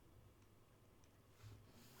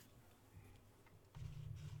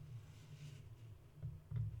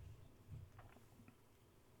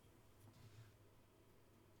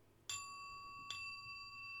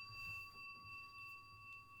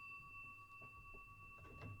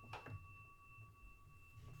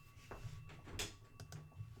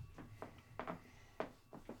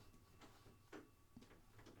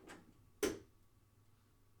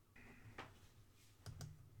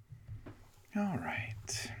All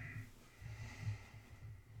right.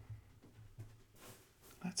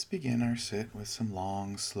 Let's begin our sit with some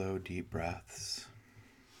long, slow, deep breaths.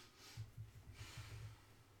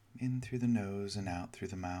 In through the nose and out through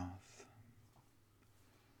the mouth.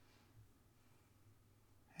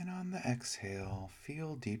 And on the exhale,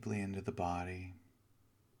 feel deeply into the body,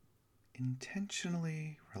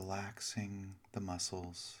 intentionally relaxing the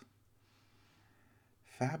muscles,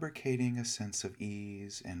 fabricating a sense of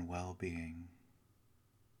ease and well-being.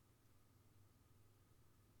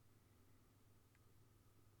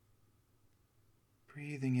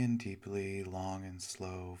 Breathing in deeply, long and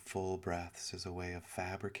slow, full breaths is a way of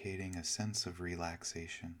fabricating a sense of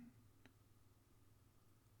relaxation.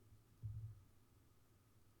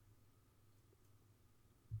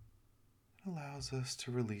 It allows us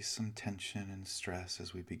to release some tension and stress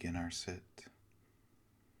as we begin our sit.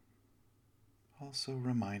 Also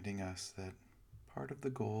reminding us that part of the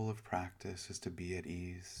goal of practice is to be at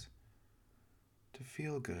ease, to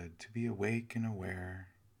feel good, to be awake and aware,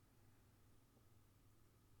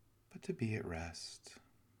 but to be at rest.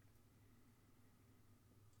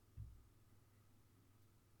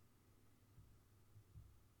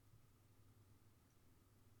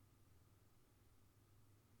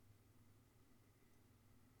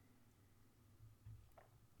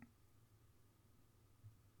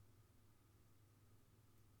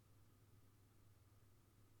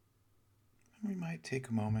 And we might take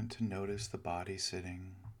a moment to notice the body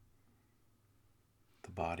sitting,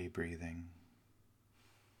 the body breathing.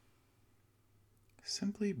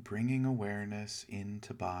 Simply bringing awareness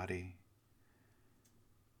into body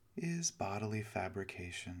is bodily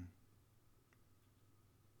fabrication.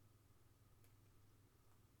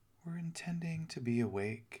 We're intending to be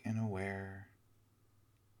awake and aware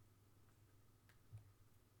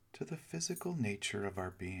to the physical nature of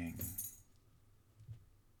our being.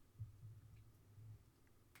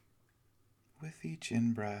 With each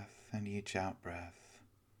in-breath and each out-breath,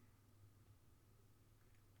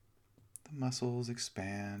 the muscles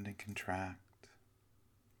expand and contract.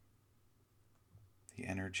 The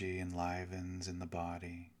energy enlivens in the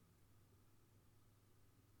body.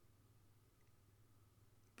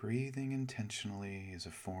 Breathing intentionally is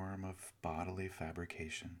a form of bodily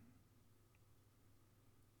fabrication,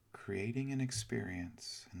 creating an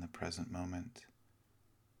experience in the present moment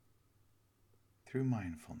through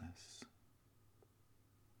mindfulness.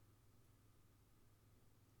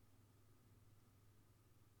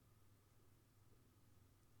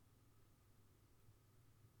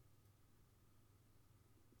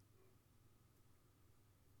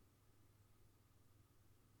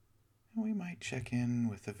 And we might check in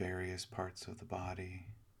with the various parts of the body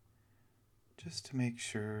just to make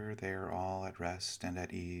sure they are all at rest and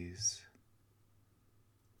at ease.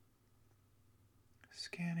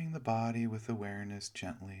 Scanning the body with awareness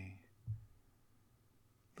gently,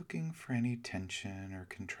 looking for any tension or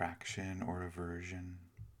contraction or aversion,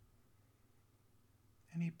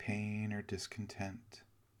 any pain or discontent,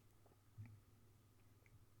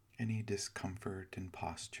 any discomfort in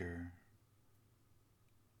posture.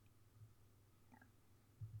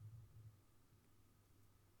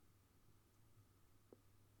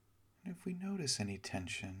 And if we notice any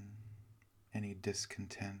tension, any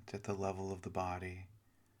discontent at the level of the body,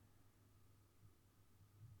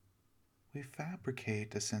 we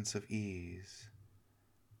fabricate a sense of ease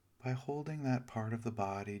by holding that part of the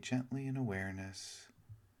body gently in awareness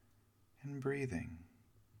and breathing.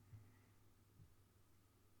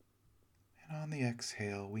 And on the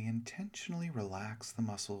exhale, we intentionally relax the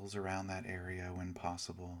muscles around that area when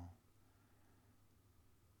possible.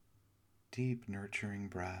 Deep, nurturing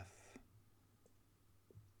breath.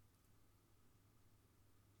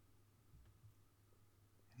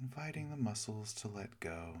 Inviting the muscles to let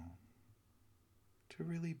go, to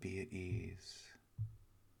really be at ease.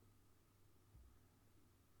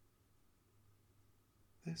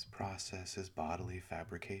 This process is bodily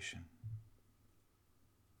fabrication.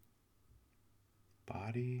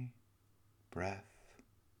 Body, breath,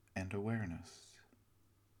 and awareness.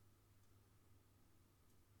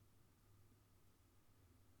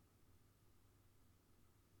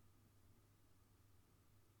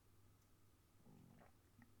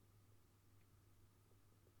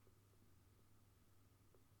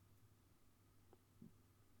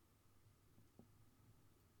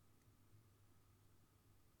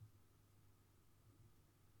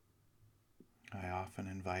 I often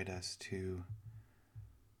invite us to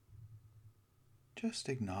just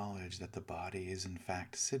acknowledge that the body is in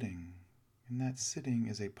fact sitting, and that sitting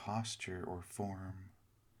is a posture or form,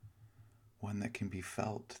 one that can be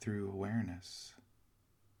felt through awareness.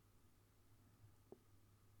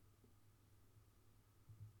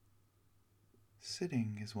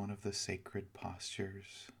 Sitting is one of the sacred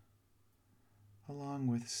postures, along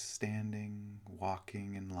with standing,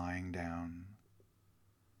 walking, and lying down.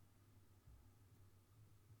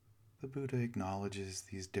 The Buddha acknowledges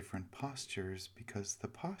these different postures because the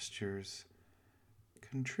postures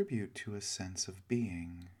contribute to a sense of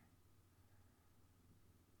being.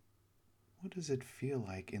 What does it feel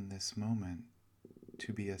like in this moment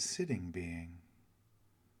to be a sitting being?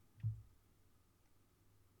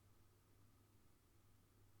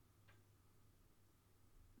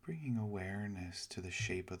 Bringing awareness to the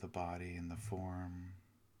shape of the body and the form.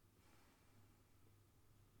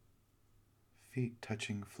 Feet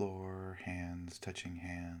touching floor, hands touching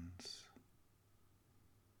hands.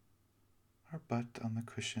 Our butt on the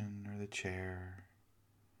cushion or the chair.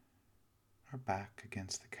 Our back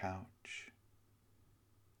against the couch.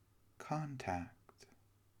 Contact.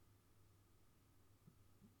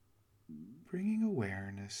 Bringing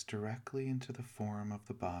awareness directly into the form of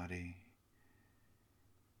the body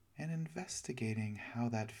and investigating how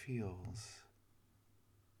that feels.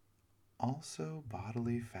 Also,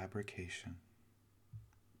 bodily fabrication.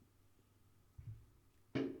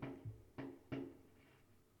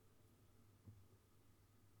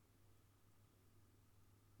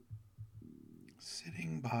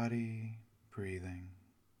 Sitting body, breathing.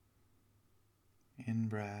 In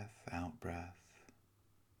breath, out breath.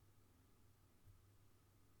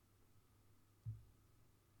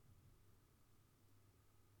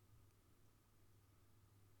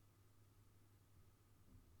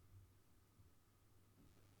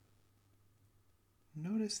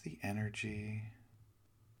 Notice the energy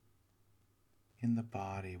in the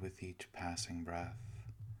body with each passing breath.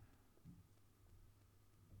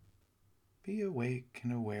 Be awake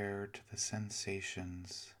and aware to the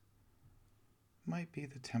sensations. Might be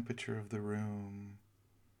the temperature of the room,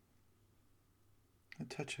 the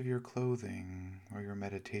touch of your clothing or your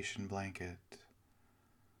meditation blanket.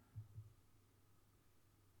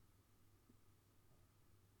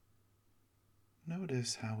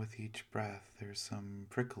 Notice how with each breath there's some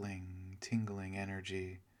prickling, tingling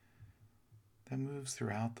energy that moves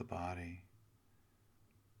throughout the body.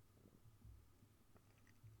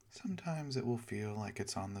 Sometimes it will feel like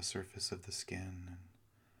it's on the surface of the skin, and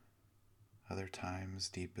other times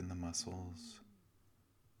deep in the muscles.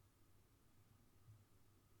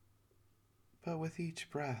 But with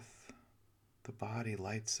each breath, the body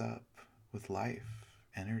lights up with life,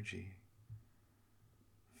 energy,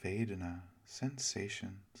 Vedana,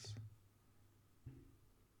 sensations.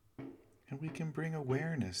 And we can bring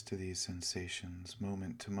awareness to these sensations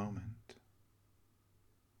moment to moment.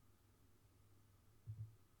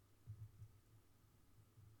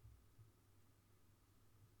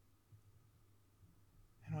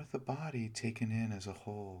 And with the body taken in as a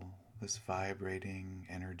whole, this vibrating,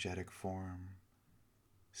 energetic form,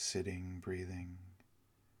 sitting, breathing,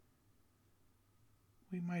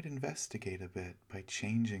 we might investigate a bit by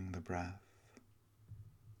changing the breath.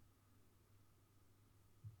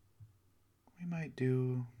 We might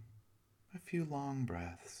do a few long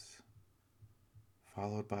breaths,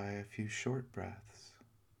 followed by a few short breaths.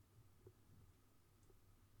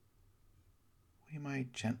 We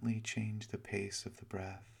might gently change the pace of the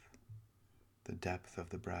breath, the depth of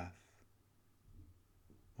the breath,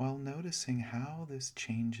 while noticing how this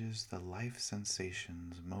changes the life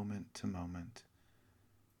sensations moment to moment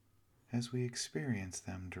as we experience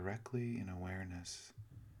them directly in awareness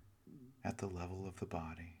at the level of the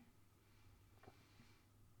body.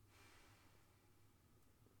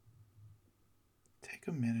 Take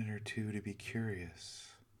a minute or two to be curious,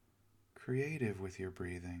 creative with your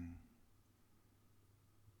breathing.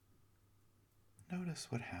 Notice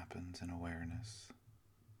what happens in awareness.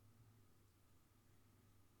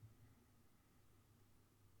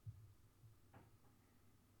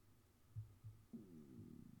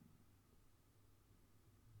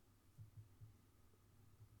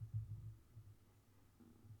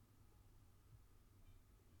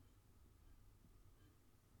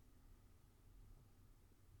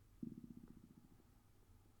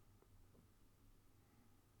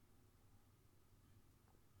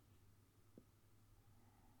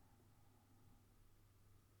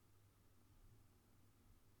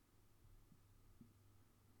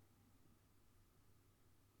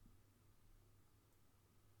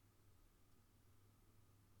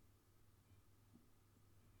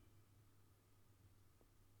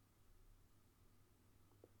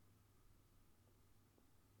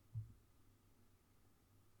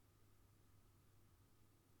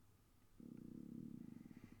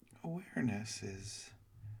 Awareness is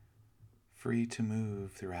free to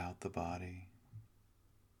move throughout the body,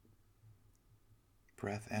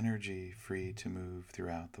 breath energy free to move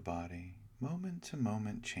throughout the body, moment to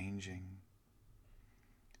moment changing.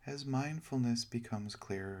 As mindfulness becomes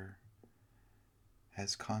clearer,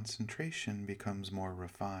 as concentration becomes more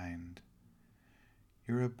refined,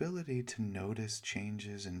 your ability to notice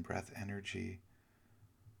changes in breath energy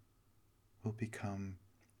will become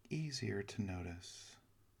easier to notice,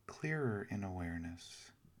 clearer in awareness.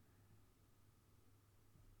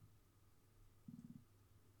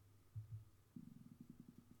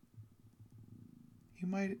 You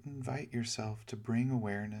might invite yourself to bring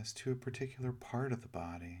awareness to a particular part of the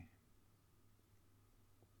body.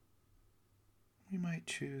 You might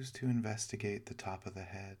choose to investigate the top of the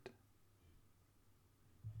head,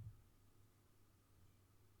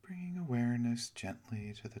 bringing awareness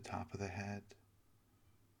gently to the top of the head,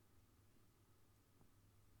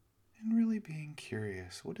 and really being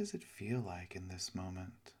curious, what does it feel like in this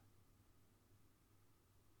moment?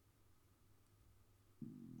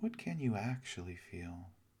 What can you actually feel?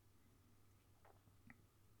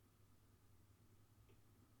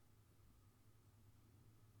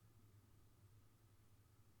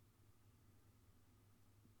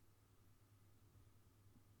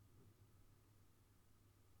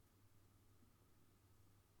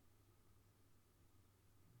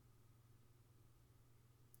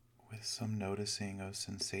 With some noticing of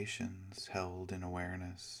sensations held in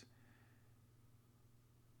awareness,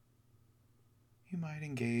 you might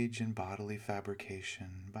engage in bodily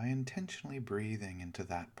fabrication by intentionally breathing into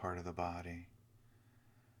that part of the body.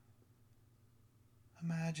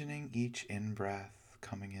 Imagining each in-breath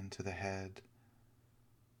coming into the head,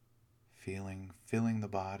 filling the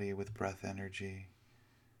body with breath energy,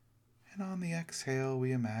 and on the exhale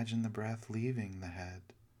we imagine the breath leaving the head,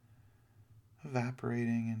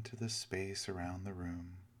 evaporating into the space around the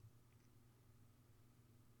room.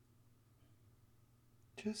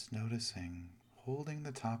 Just noticing, holding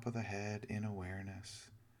the top of the head in awareness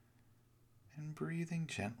and breathing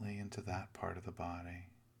gently into that part of the body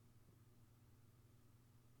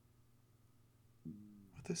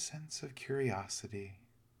with a sense of curiosity,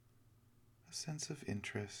 a sense of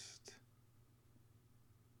interest,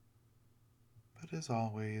 but as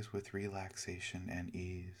always with relaxation and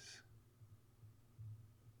ease.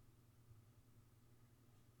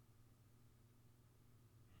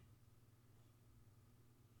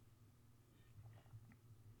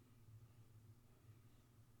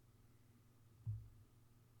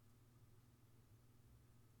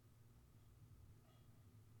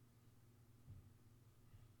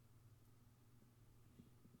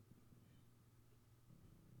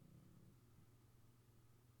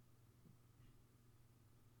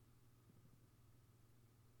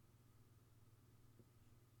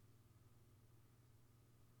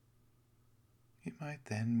 You might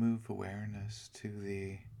then move awareness to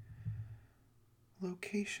the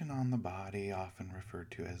location on the body often referred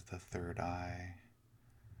to as the third eye,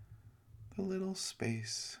 the little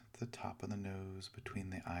space at the top of the nose between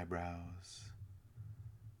the eyebrows.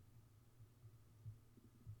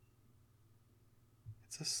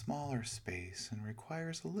 It's a smaller space and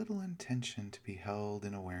requires a little intention to be held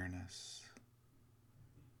in awareness.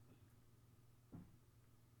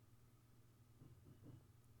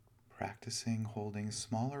 Practicing holding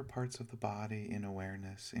smaller parts of the body in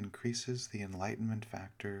awareness increases the enlightenment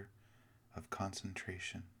factor of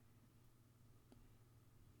concentration.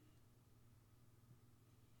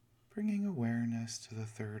 Bringing awareness to the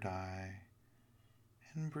third eye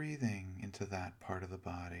and breathing into that part of the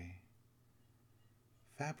body,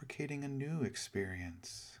 fabricating a new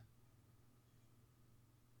experience.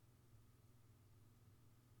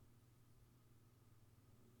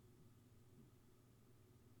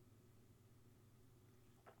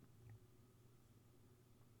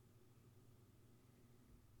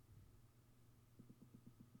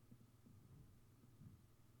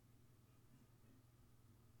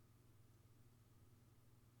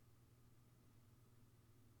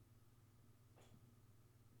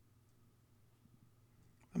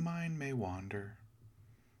 The mind may wander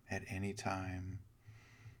at any time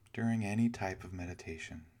during any type of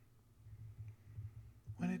meditation.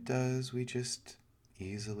 When it does, we just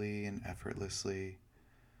easily and effortlessly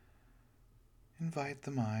invite the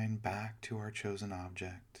mind back to our chosen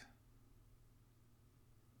object.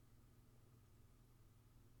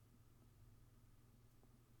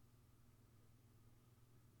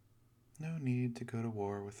 No need to go to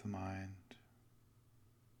war with the mind.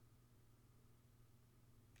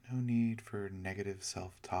 No need for negative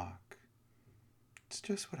self-talk. It's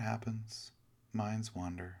just what happens. Minds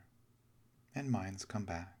wander, and minds come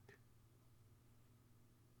back.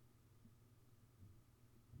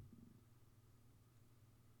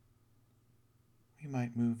 We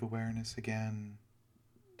might move awareness again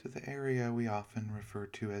to the area we often refer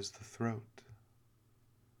to as the throat.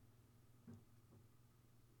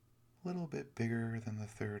 A little bit bigger than the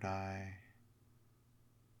third eye,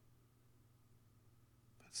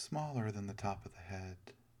 but smaller than the top of the head.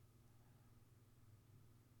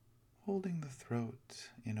 Holding the throat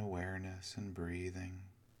in awareness and breathing.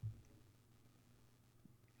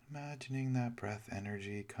 Imagining that breath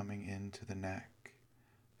energy coming into the neck,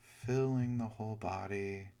 filling the whole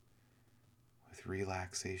body with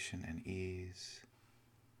relaxation and ease.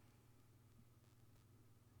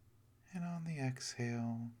 And on the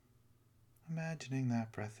exhale, imagining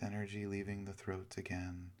that breath energy leaving the throat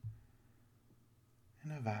again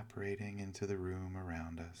and evaporating into the room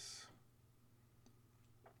around us.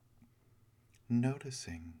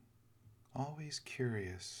 Noticing, always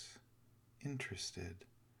curious, interested.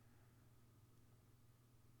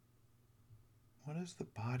 What does the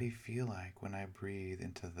body feel like when I breathe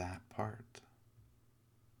into that part?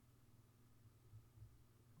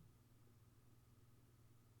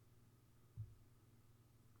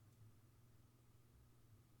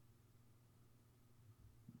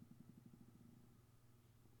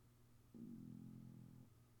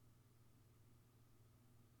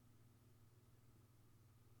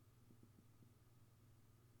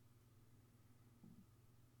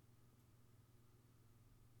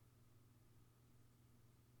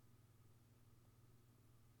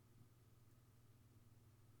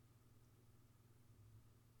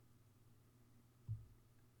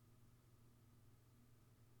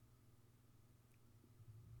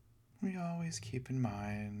 We always keep in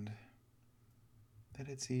mind that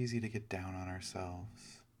it's easy to get down on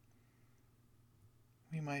ourselves.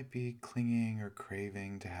 We might be clinging or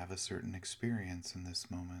craving to have a certain experience in this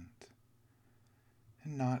moment.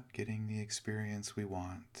 And not getting the experience we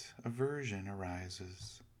want, aversion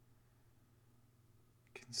arises.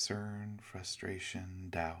 Concern, frustration,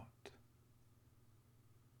 doubt.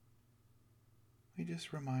 We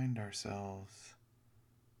just remind ourselves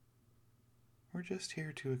we're just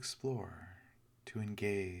here to explore, to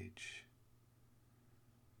engage,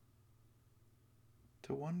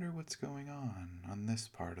 to wonder what's going on this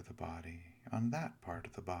part of the body, on that part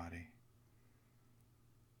of the body.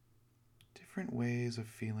 Different ways of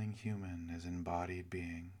feeling human as embodied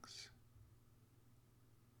beings.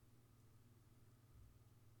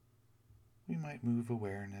 We might move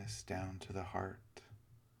awareness down to the heart.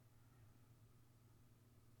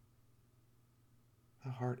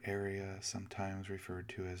 The heart area, sometimes referred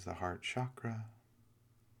to as the heart chakra.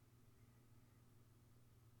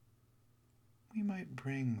 We might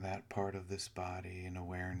bring that part of this body in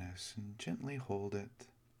awareness and gently hold it.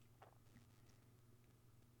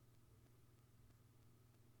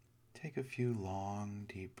 Take a few long,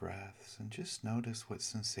 deep breaths and just notice what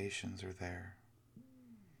sensations are there.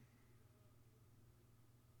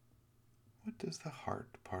 What does the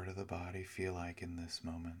heart part of the body feel like in this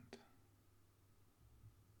moment?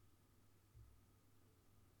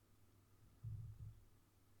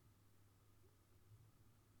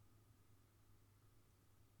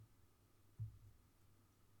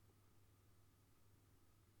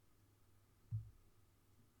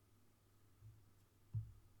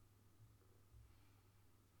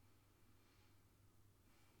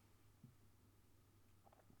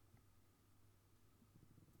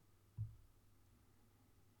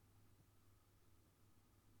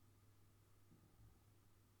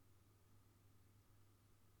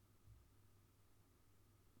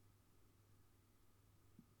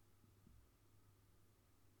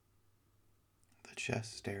 The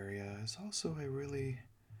chest area is also a really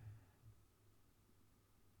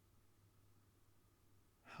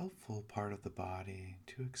helpful part of the body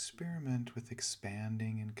to experiment with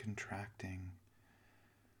expanding and contracting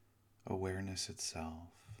awareness itself.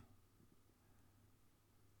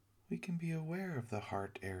 We can be aware of the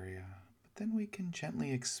heart area, but then we can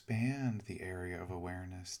gently expand the area of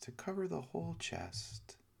awareness to cover the whole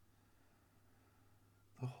chest,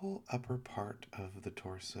 the whole upper part of the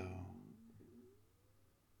torso.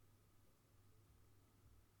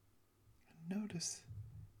 And notice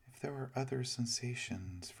if there are other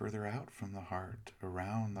sensations further out from the heart,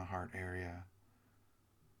 around the heart area.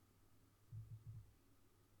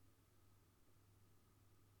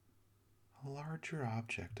 A larger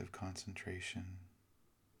object of concentration,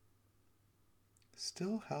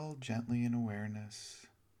 still held gently in awareness.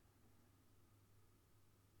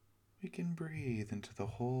 We can breathe into the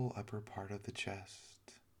whole upper part of the chest.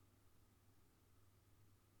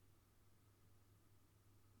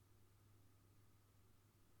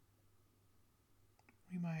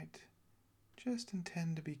 We might just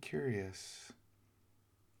intend to be curious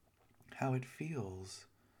how it feels,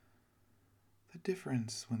 the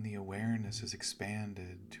difference when the awareness is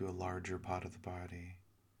expanded to a larger part of the body,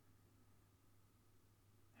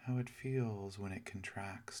 how it feels when it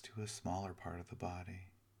contracts to a smaller part of the body.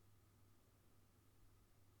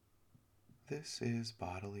 This is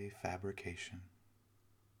bodily fabrication,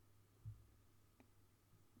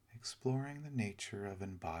 exploring the nature of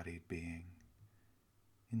embodied being,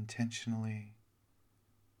 intentionally,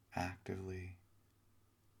 actively,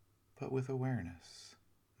 but with awareness,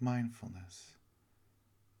 mindfulness,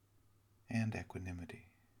 and equanimity.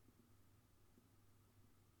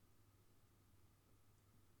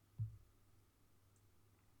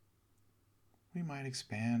 We might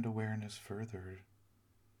expand awareness further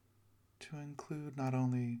to include not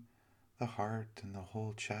only the heart and the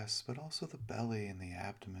whole chest, but also the belly and the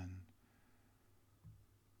abdomen,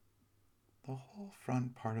 the whole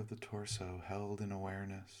front part of the torso held in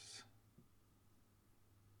awareness.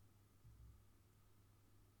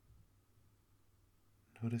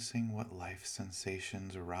 Noticing what life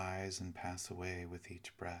sensations arise and pass away with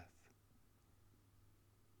each breath.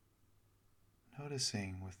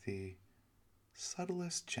 Noticing with the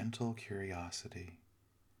subtlest gentle curiosity,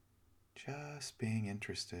 just being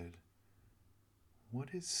interested. What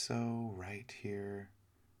is so right here,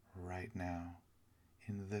 right now,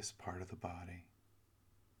 in this part of the body?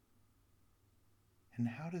 And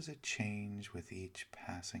how does it change with each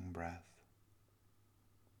passing breath?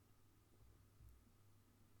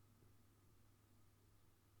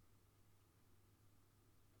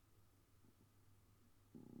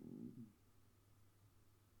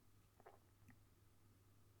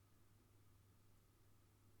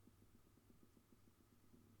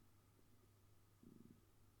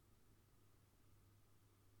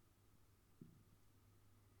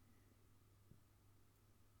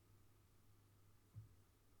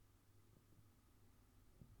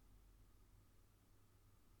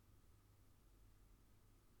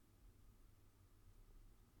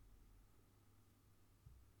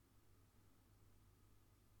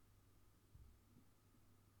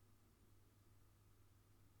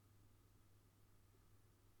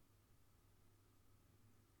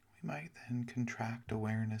 We might then contract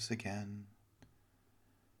awareness again,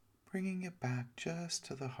 bringing it back just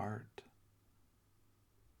to the heart.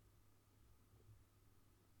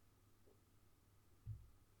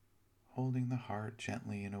 Holding the heart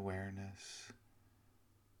gently in awareness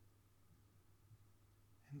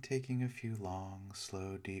and taking a few long,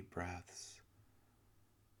 slow, deep breaths,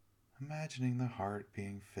 imagining the heart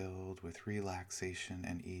being filled with relaxation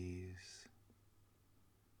and ease,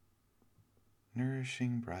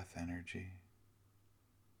 nourishing breath energy.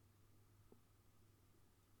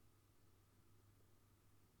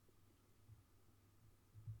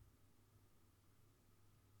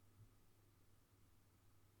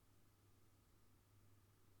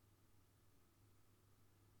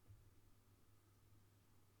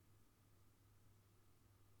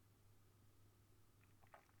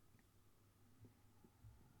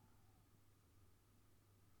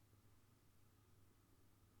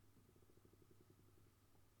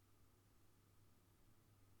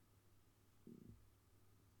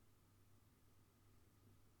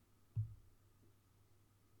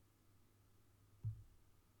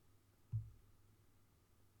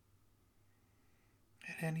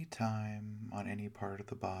 At any time, on any part of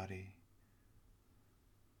the body,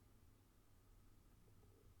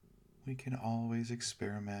 we can always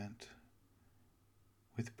experiment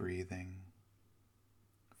with breathing,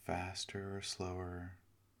 faster or slower,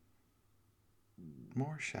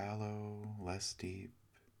 more shallow, less deep,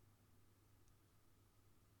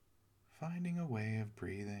 finding a way of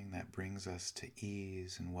breathing that brings us to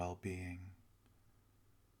ease and well-being.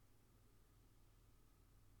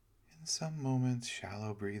 In some moments,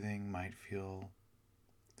 shallow breathing might feel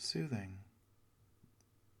soothing,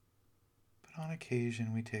 but on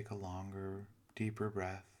occasion we take a longer, deeper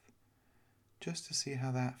breath just to see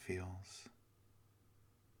how that feels.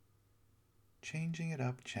 Changing it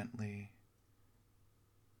up gently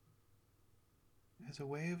as a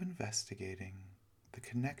way of investigating the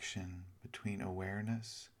connection between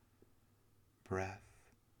awareness, breath,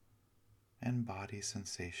 and body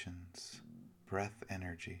sensations, breath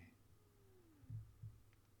energy.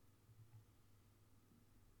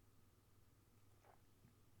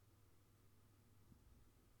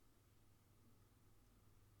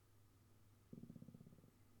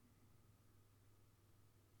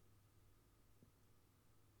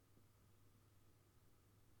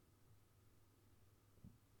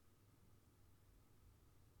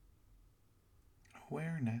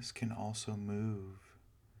 Awareness can also move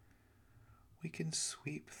we can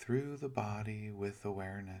sweep through the body with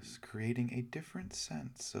awareness, creating a different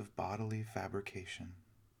sense of bodily fabrication.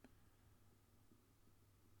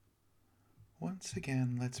 Once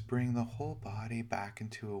again, let's bring the whole body back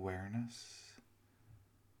into awareness.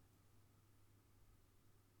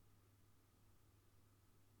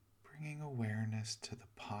 Bringing awareness to the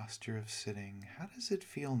posture of sitting. How does it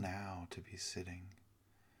feel now to be sitting?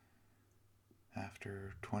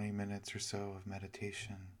 After 20 minutes or so of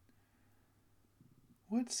meditation,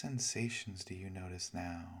 what sensations do you notice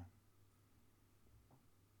now?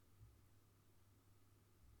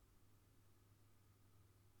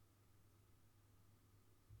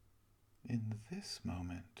 In this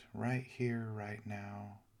moment, right here, right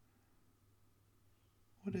now,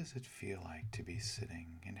 what does it feel like to be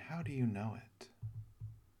sitting, and how do you know it?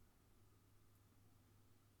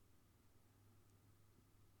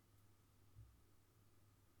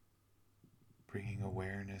 Bringing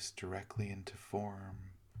awareness directly into form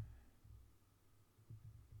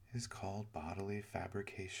is called bodily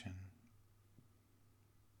fabrication.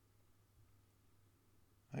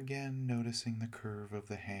 Again, noticing the curve of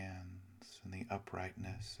the hands and the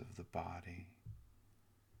uprightness of the body.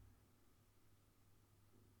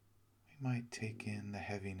 We might take in the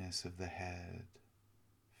heaviness of the head,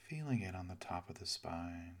 feeling it on the top of the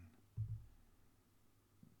spine.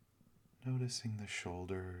 Noticing the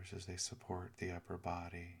shoulders as they support the upper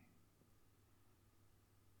body.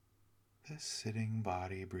 This sitting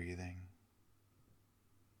body breathing.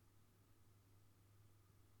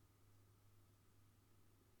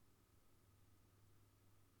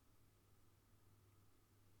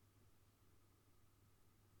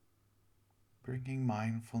 Bringing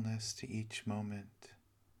mindfulness to each moment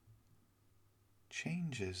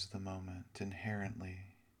changes the moment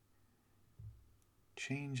inherently,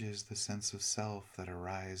 changes the sense of self that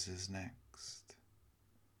arises next,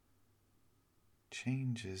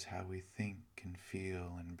 changes how we think and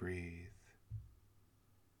feel and breathe.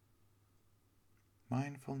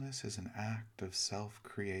 Mindfulness is an act of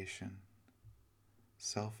self-creation,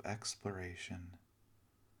 self-exploration.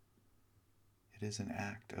 It is an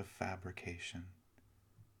act of fabrication,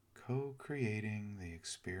 co-creating the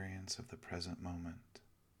experience of the present moment.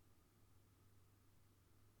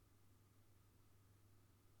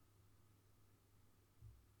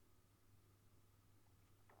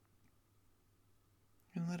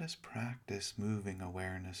 And let us practice moving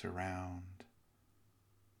awareness around.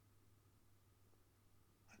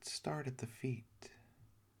 Let's start at the feet,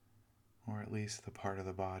 or at least the part of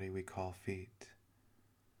the body we call feet.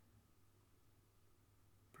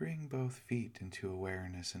 Bring both feet into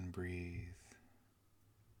awareness and breathe.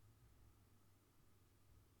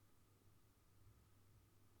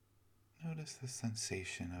 Notice the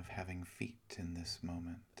sensation of having feet in this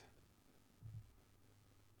moment.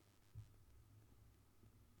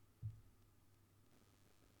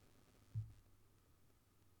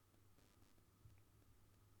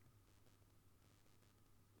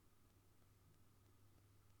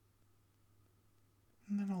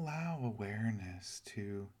 And then allow awareness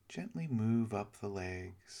to gently move up the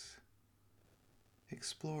legs,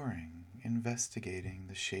 exploring, investigating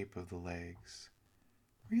the shape of the legs,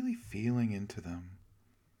 really feeling into them.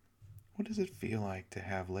 What does it feel like to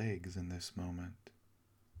have legs in this moment?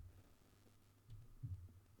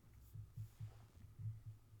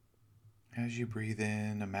 As you breathe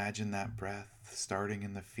in, imagine that breath starting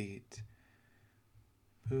in the feet,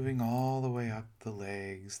 moving all the way up the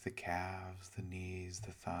legs, the calves, the knees,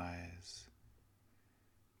 the thighs,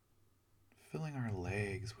 filling our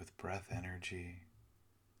legs with breath energy,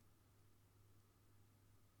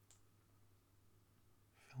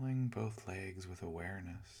 filling both legs with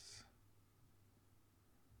awareness.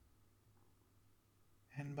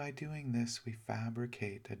 And by doing this, we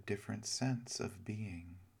fabricate a different sense of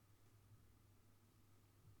being.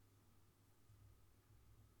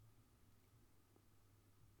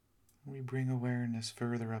 We bring awareness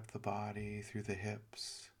further up the body through the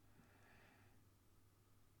hips.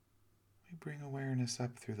 We bring awareness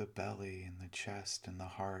up through the belly and the chest and the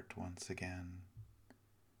heart once again,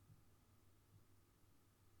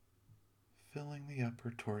 filling the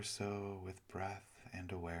upper torso with breath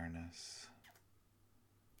and awareness.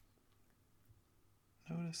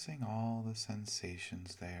 Noticing all the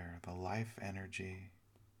sensations there, the life energy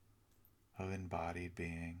of embodied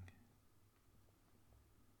being.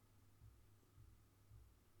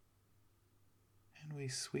 And we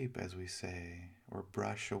sweep, as we say, or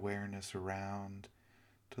brush awareness around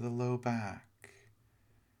to the low back.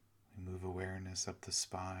 We move awareness up the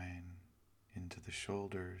spine, into the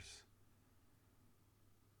shoulders.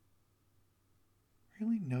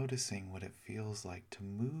 really noticing what it feels like to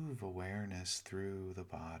move awareness through the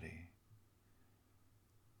body.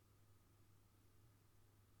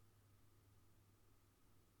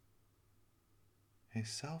 A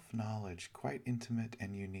self-knowledge quite intimate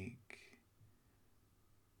and unique.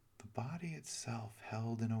 The body itself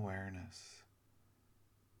held in awareness.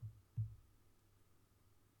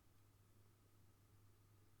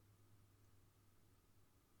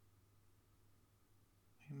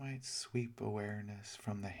 We might sweep awareness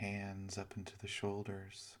from the hands up into the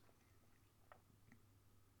shoulders,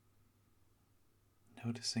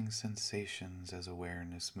 noticing sensations as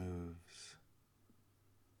awareness moves,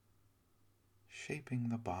 shaping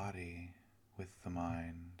the body with the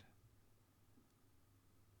mind,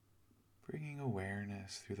 bringing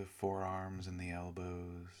awareness through the forearms and the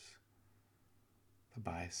elbows, the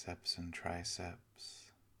biceps and triceps,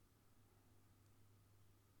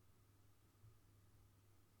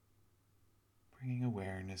 bringing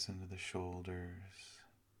awareness into the shoulders.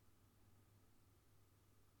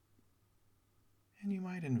 And you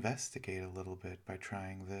might investigate a little bit by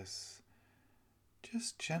trying this.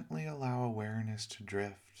 Just gently allow awareness to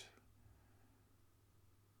drift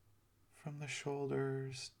from the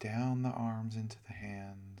shoulders, down the arms into the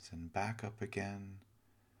hands, and back up again.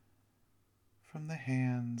 From the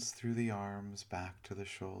hands through the arms back to the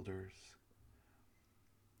shoulders.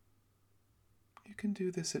 You can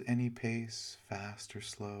do this at any pace, fast or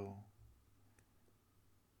slow.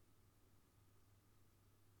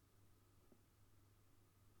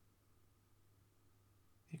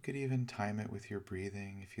 You could even time it with your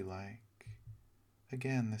breathing if you like.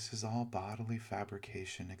 Again, this is all bodily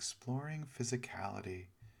fabrication, exploring physicality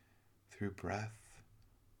through breath,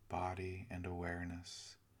 body, and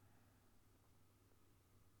awareness.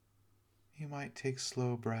 You might take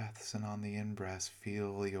slow breaths, and on the in-breath,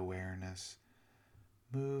 feel the awareness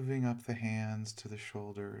moving up the hands to the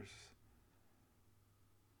shoulders.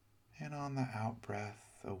 And on the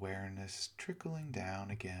out-breath, awareness trickling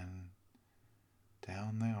down again,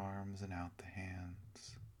 down the arms and out the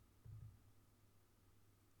hands.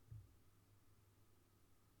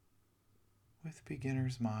 With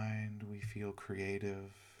beginner's mind, we feel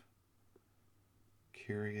creative,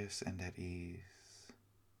 curious, and at ease.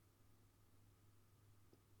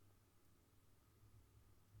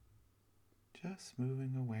 Just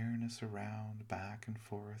moving awareness around, back and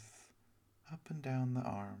forth, up and down the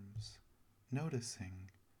arms,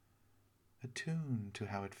 noticing, attuned to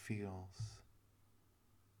how it feels.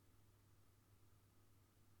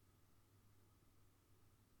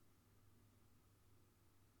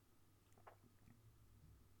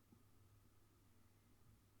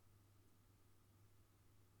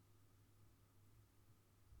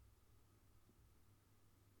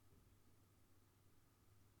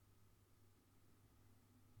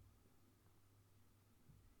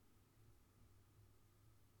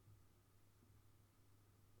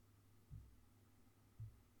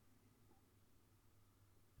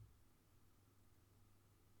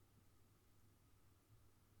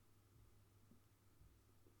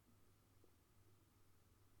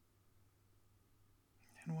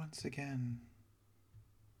 And once again,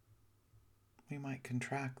 we might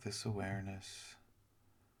contract this awareness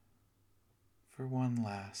for one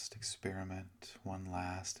last experiment, one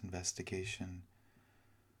last investigation,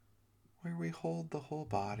 where we hold the whole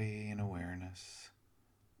body in awareness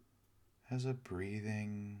as a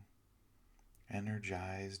breathing,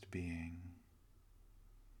 energized being,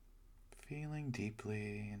 feeling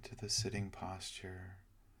deeply into the sitting posture,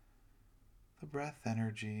 the breath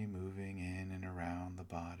energy moving in and around the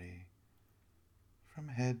body, from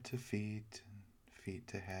head to feet and feet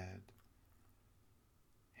to head,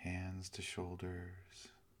 hands to shoulders,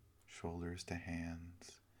 shoulders to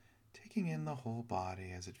hands, taking in the whole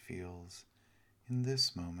body as it feels in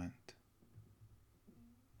this moment.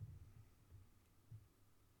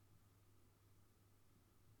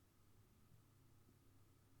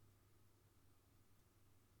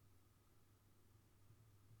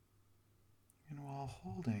 And while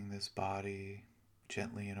holding this body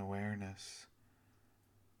gently in awareness,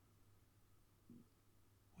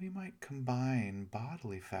 we might combine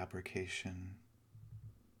bodily fabrication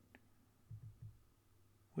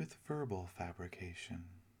with verbal fabrication,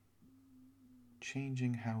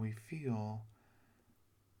 changing how we feel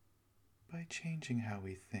by changing how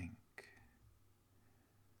we think.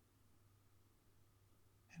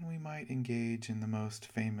 And we might engage in the most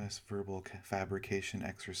famous verbal fabrication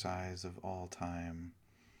exercise of all time,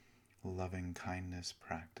 loving kindness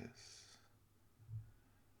practice.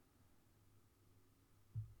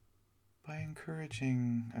 By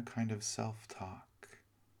encouraging a kind of self-talk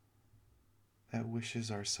that wishes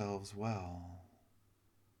ourselves well,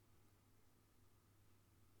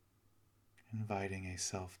 inviting a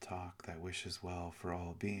self-talk that wishes well for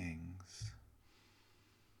all beings.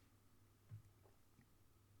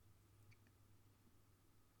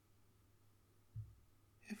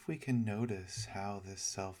 If we can notice how this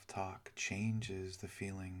self-talk changes the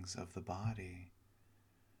feelings of the body,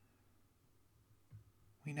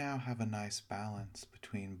 we now have a nice balance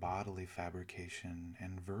between bodily fabrication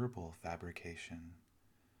and verbal fabrication.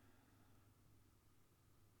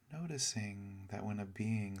 Noticing that when a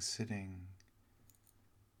being sitting,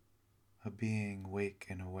 a being wake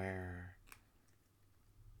and aware,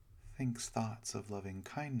 thinks thoughts of loving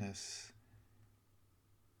kindness,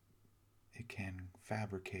 it can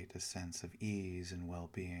fabricate a sense of ease and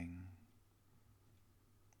well-being,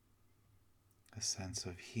 a sense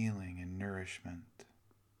of healing and nourishment.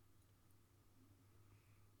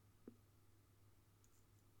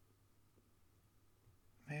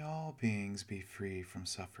 May all beings be free from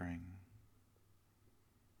suffering.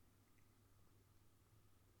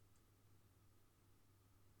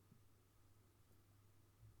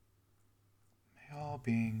 May all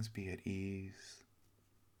beings be at ease.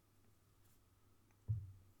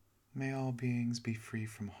 May all beings be free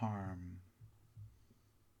from harm,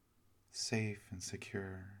 safe and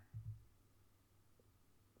secure.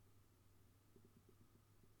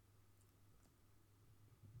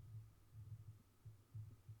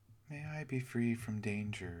 May I be free from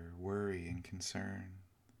danger, worry, and concern.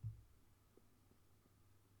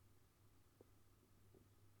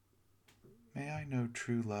 May I know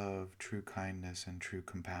true love, true kindness, and true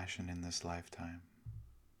compassion in this lifetime.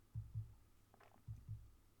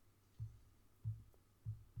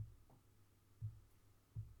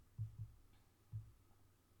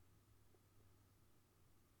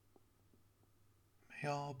 May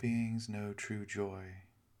all beings know true joy,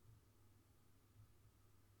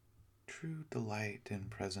 true delight in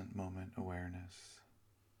present moment awareness.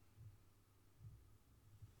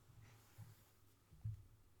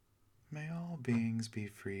 May all beings be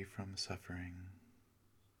free from suffering.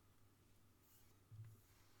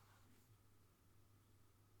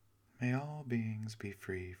 May all beings be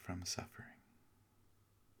free from suffering.